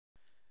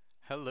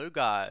Hello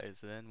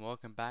guys, and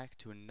welcome back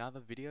to another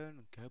video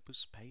on Kerbal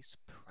Space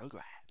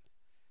Program.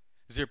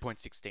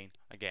 0.16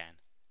 again.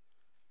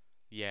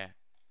 Yeah.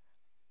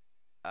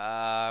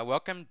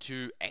 Welcome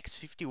to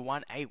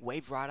X-51A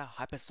Wave Rider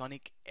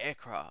Hypersonic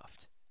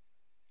Aircraft.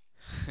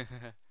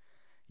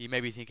 You may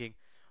be thinking,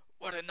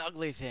 what an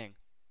ugly thing.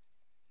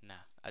 Nah,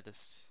 I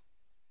just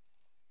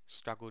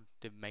struggled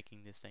to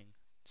making this thing,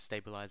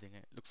 stabilizing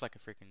it. Looks like a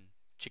freaking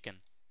chicken.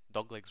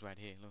 Dog legs right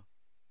here, look.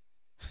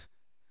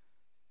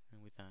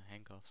 And with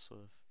handcuffs,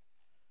 sort of.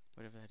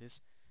 Whatever that is.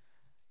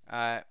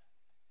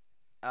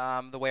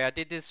 The way I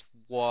did this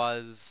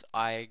was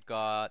I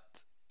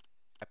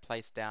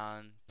placed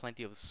down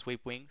plenty of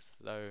sweep wings,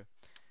 so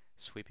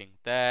sweeping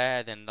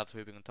there, then another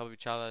sweeping on top of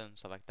each other and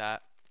stuff like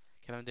that.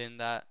 Kept on doing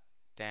that.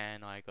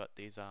 Then I got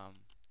these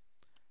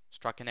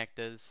strut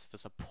connectors for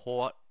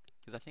support,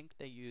 because I think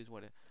they use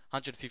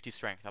 150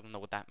 strength. I don't know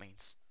what that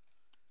means.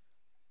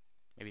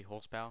 Maybe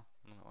horsepower.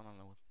 I don't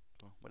know.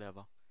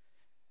 Whatever.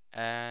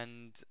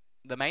 And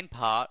the main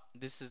part,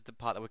 this is the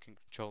part that we're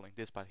controlling,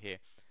 this part here.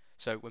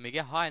 So when we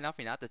get high enough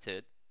in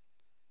altitude,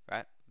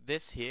 right,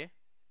 this here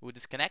will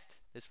disconnect,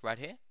 this right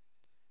here,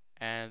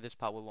 and this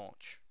part will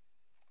launch,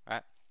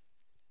 right?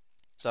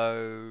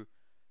 So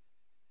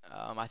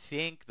I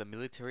think the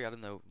military, I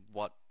don't know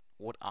what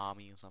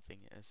army or something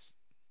is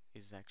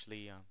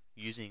actually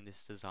using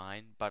this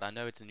design, but I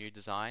know it's a new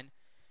design,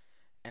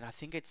 and I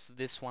think it's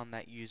this one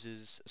that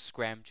uses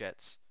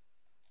scramjets,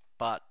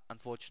 but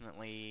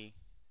unfortunately,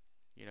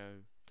 you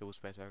know, Kerbal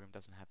Space Program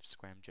doesn't have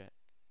scramjet.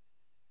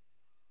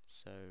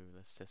 So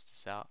let's test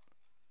this out.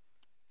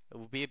 It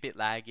will be a bit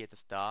laggy at the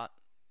start,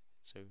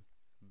 so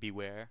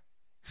beware.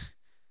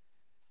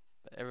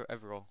 But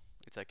overall,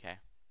 it's okay.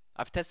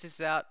 I've tested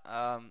this out.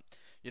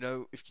 You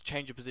know, if you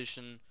change your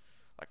position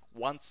like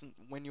once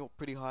when you're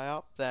pretty high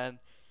up, then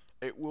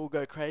it will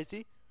go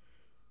crazy.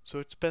 So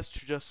it's best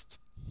to just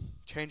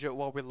change it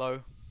while we're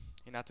low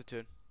in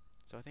altitude.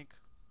 So I think,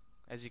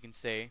 as you can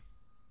see,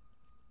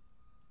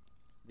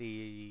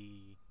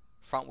 the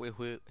front wheel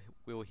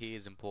here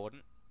is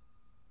important.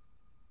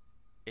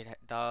 It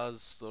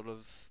does sort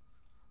of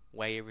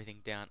weigh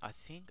everything down.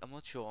 I'm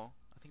not sure.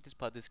 I think this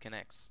part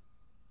disconnects.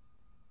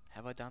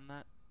 Have I done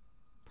that?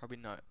 Probably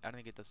no. I don't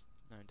think it does.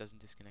 No, it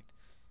doesn't disconnect.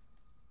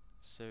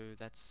 So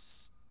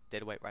that's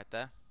dead weight right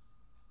there.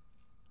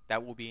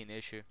 That will be an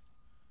issue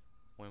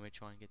when we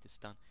try and get this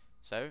done.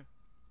 So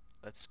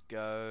let's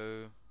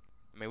go.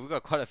 I mean, we've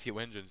got quite a few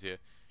engines here.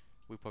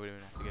 We probably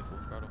don't have to get full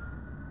throttle.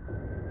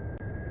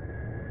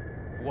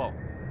 Whoa.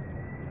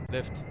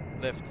 Lift.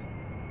 Lift.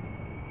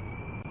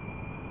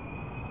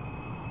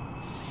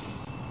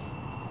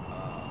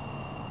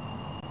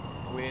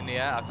 Are we in the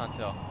air? I can't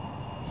tell.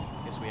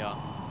 Yes, we are.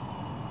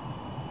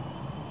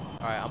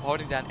 Alright, I'm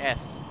holding down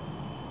S.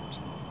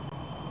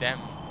 Damn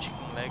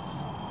chicken legs.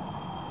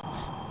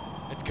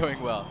 It's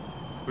going well.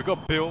 We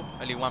got Bill,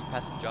 only one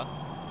passenger,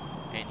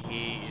 and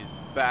he is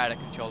bad at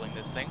controlling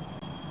this thing.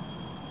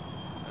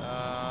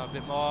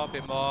 Bit more,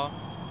 bit more,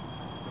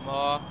 bit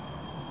more.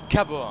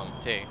 Kaboom!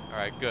 T.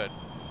 Alright, good.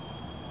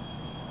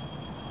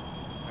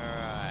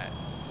 Alright,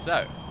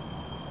 so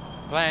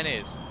plan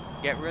is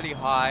get really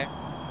high,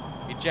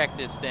 eject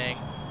this thing,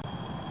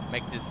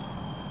 make this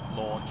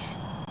launch,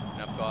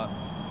 and I've got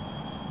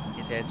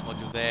his SAS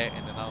module there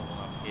and another one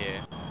up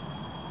here,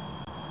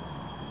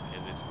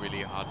 because it's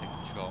really hard to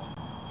control.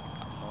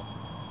 I'm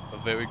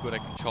not very good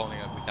at controlling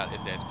it without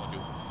SAS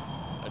module.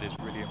 That is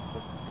really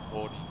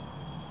important.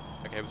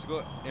 Okay, we've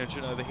got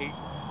engine overheat.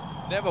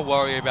 Never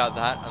worry about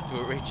that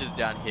until it reaches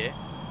down here.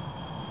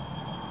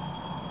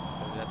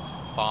 So that's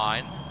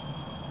fine.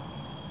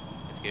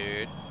 It's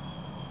good.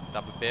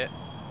 Up a bit.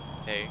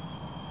 T.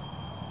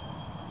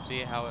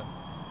 See how it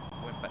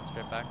went back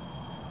straight back?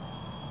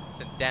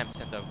 Damn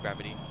center of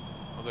gravity.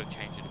 I've got to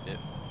change it a bit.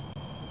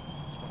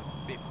 Just want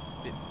a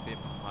bit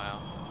higher.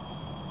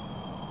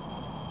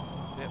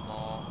 A bit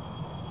more.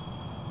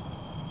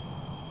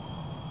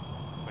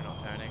 We're not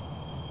turning.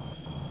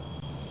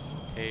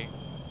 T.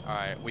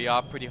 Alright, we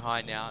are pretty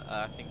high now.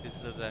 I think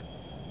this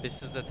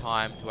is the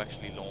time to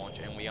actually launch,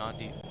 and we are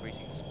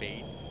decreasing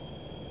speed.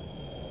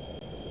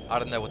 I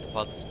don't know what the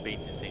fastest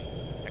speed this thing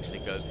actually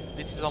goes.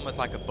 This is almost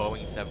like a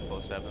Boeing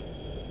 747.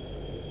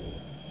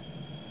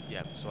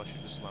 Yeah, so I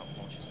should just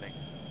launch this thing.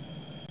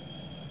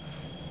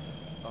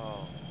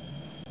 Oh.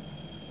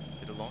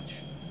 Did it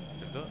launch?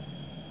 Did it do it?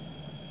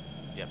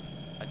 Yep.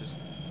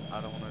 I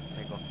don't want to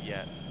take off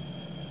yet.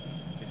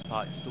 This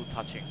part is still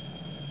touching.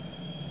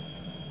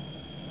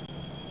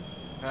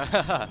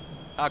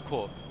 Ah,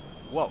 cool.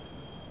 Whoa.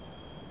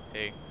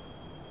 T.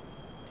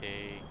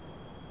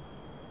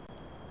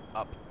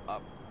 Up.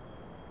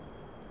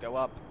 Go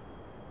up.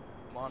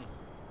 Come on.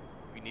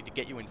 We need to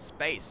get you in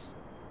space.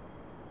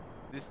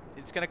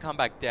 It's gonna come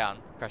back down,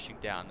 crashing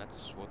down.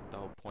 That's what the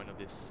whole point of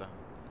this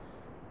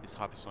this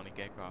hypersonic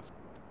aircraft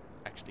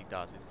actually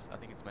does. I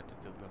think it's meant to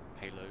deliver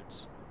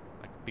payloads,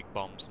 like big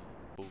bombs and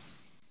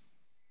boof.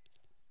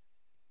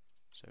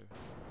 So,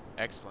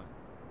 excellent.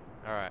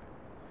 Alright.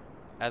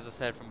 As I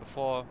said from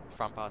before,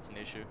 front part's an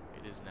issue.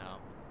 It is now.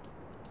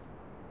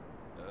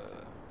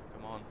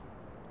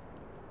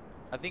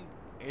 I think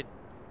it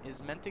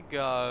is meant to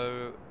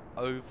go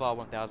over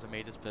 1,000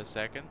 meters per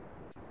second,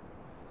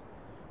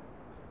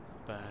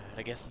 but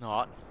I guess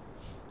not.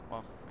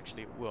 Well,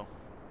 actually, it will.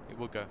 It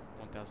will go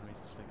 1,000 meters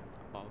per second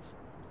above.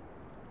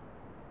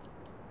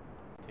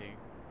 T.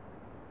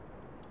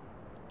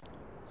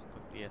 Just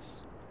click the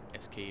S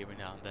key every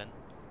now and then.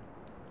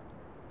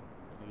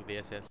 Move the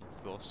SS and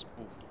force.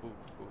 Boof, boof,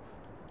 boof.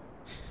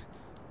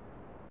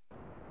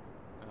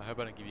 I hope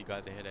I don't give you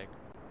guys a headache.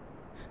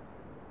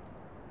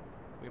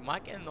 We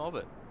might get in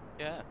orbit.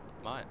 Yeah,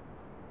 might.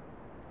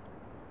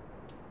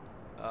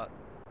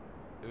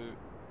 Ooh.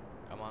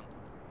 Come on.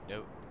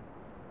 No.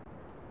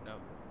 No.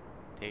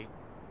 T.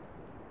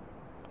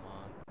 Come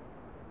on.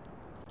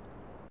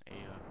 A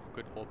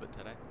crooked orbit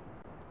today.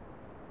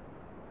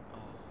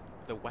 Oh,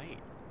 the weight.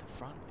 The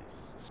front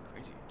is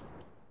crazy.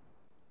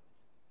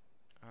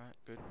 Alright,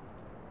 good.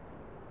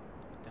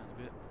 Down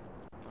a bit.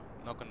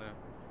 No,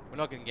 we're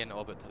not gonna get in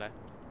orbit today.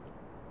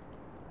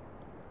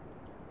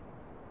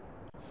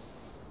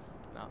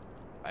 No.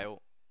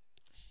 Fail.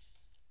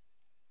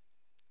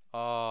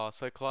 Oh,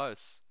 so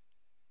close.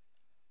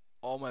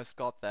 Almost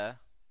got there.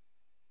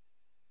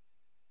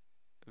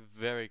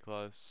 Very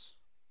close.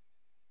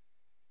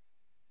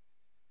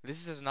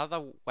 This is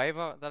another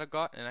waiver that I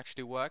got and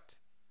actually worked.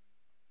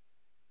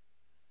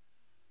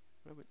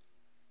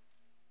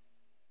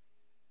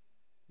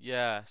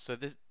 Yeah, so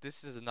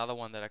this is another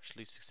one that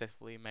actually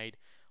successfully made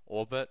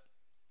orbit.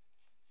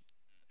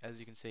 As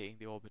you can see,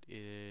 the orbit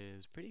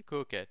is pretty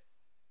crooked.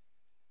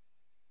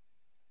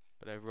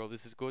 But overall,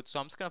 this is good. So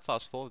I'm just gonna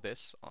fast forward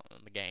this on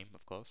the game,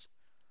 of course,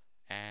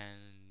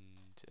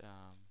 and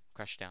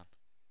crash down.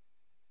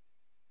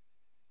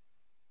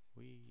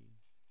 Whee.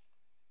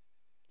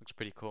 Looks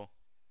pretty cool.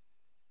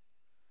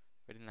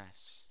 Pretty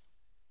nice.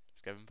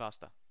 Let's go even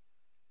faster.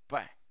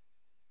 Bang.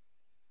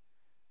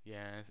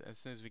 Yeah, as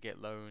soon as we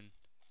get low and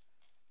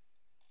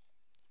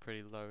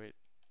pretty low,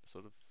 it's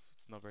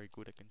not very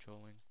good at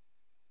controlling.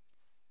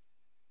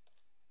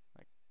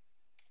 Like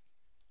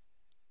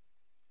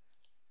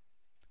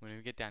when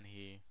we get down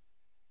here,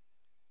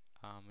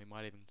 we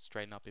might even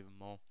straighten up even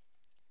more.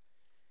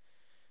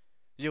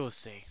 You will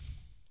see,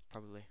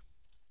 probably.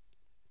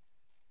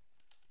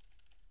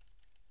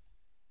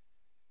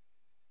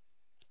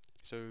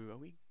 So are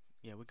we?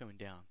 Yeah, we're going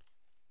down.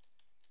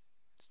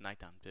 It's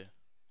nighttime too.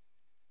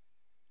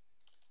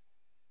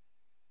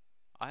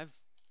 I've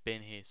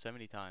been here so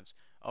many times.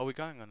 Oh, we're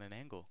going on an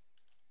angle.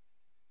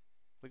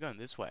 We're going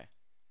this way.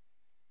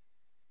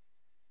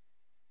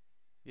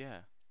 Yeah.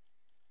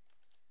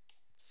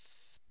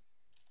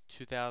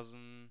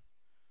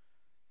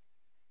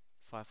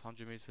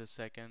 2,500 meters per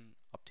second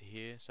up to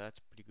here, so that's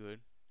pretty good.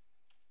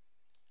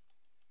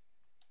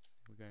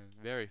 We're going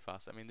very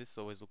fast. I mean, this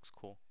always looks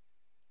cool.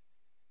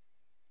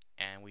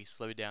 And we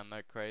slow down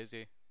like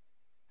crazy.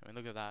 I mean,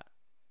 look at that.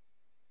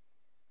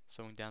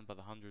 Slowing down by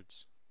the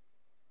hundreds.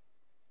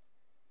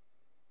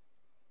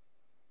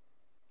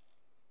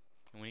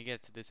 And when you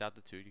get to this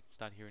altitude, you can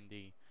start hearing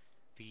the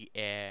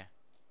air,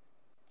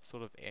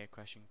 sort of air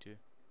crashing to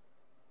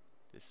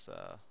this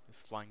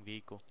flying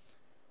vehicle.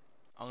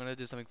 I'm gonna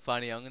do something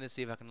funny. I'm gonna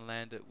see if I can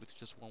land it with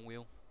just one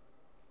wheel.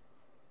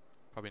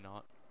 Probably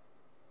not.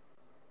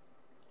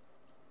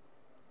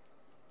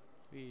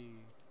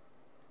 Whee.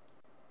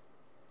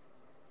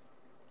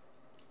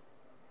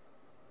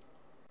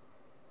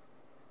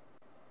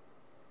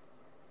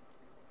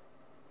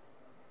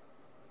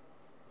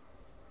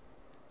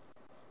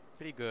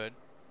 Pretty good.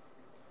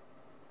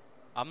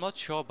 I'm not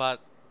sure,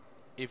 but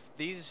if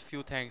these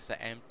fuel tanks are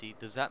empty,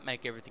 does that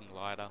make everything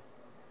lighter?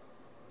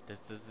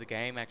 Does the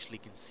game actually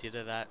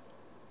consider that?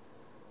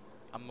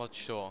 I'm not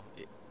sure.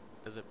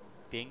 Does it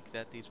think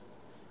that these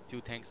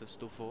fuel tanks are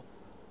still full?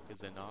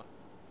 Because they're not.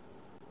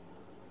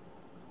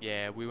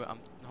 Yeah,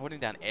 I'm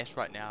holding down S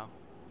right now.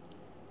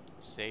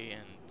 See,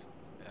 and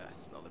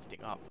it's not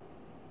lifting up.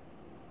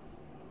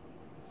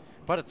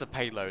 But it's a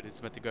payload.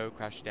 It's meant to go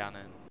crash down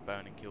and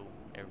burn and kill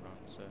everyone.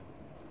 So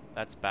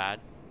that's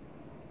bad.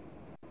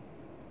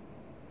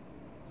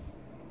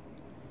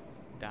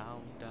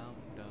 Down, down,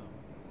 down.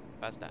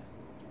 Faster.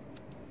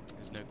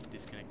 There's no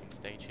disconnecting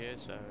stage here,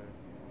 so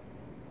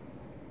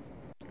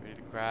get ready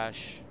to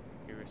crash.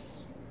 Hear a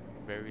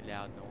very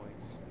loud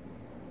noise.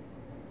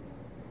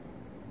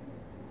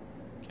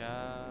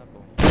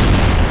 Kaboom.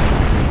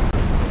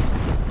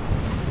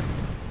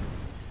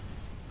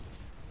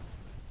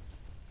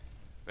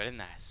 Very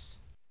nice.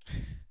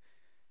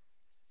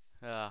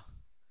 That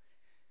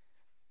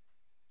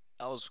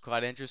was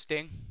quite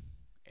interesting.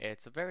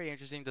 It's a very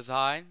interesting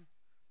design.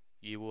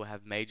 You will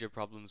have major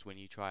problems when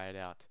you try it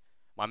out.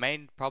 My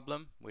main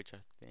problem, which I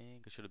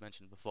think I should have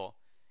mentioned before,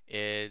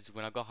 is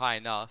when I got high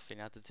enough in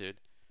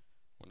altitude,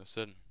 when it's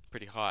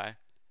pretty high,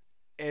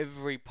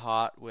 every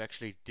part will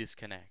actually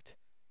disconnect.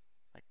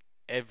 Like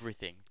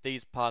everything.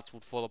 These parts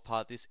would fall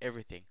apart,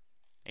 everything.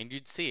 And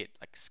you'd see it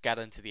like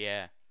scatter into the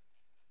air.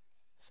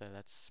 So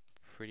that's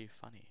pretty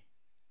funny.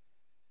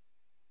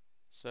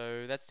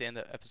 So that's the end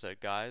of the episode,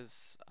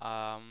 guys.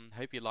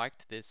 Hope you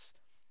liked this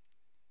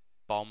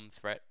bomb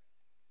threat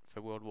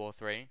for World War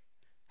III.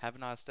 Have a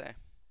nice day.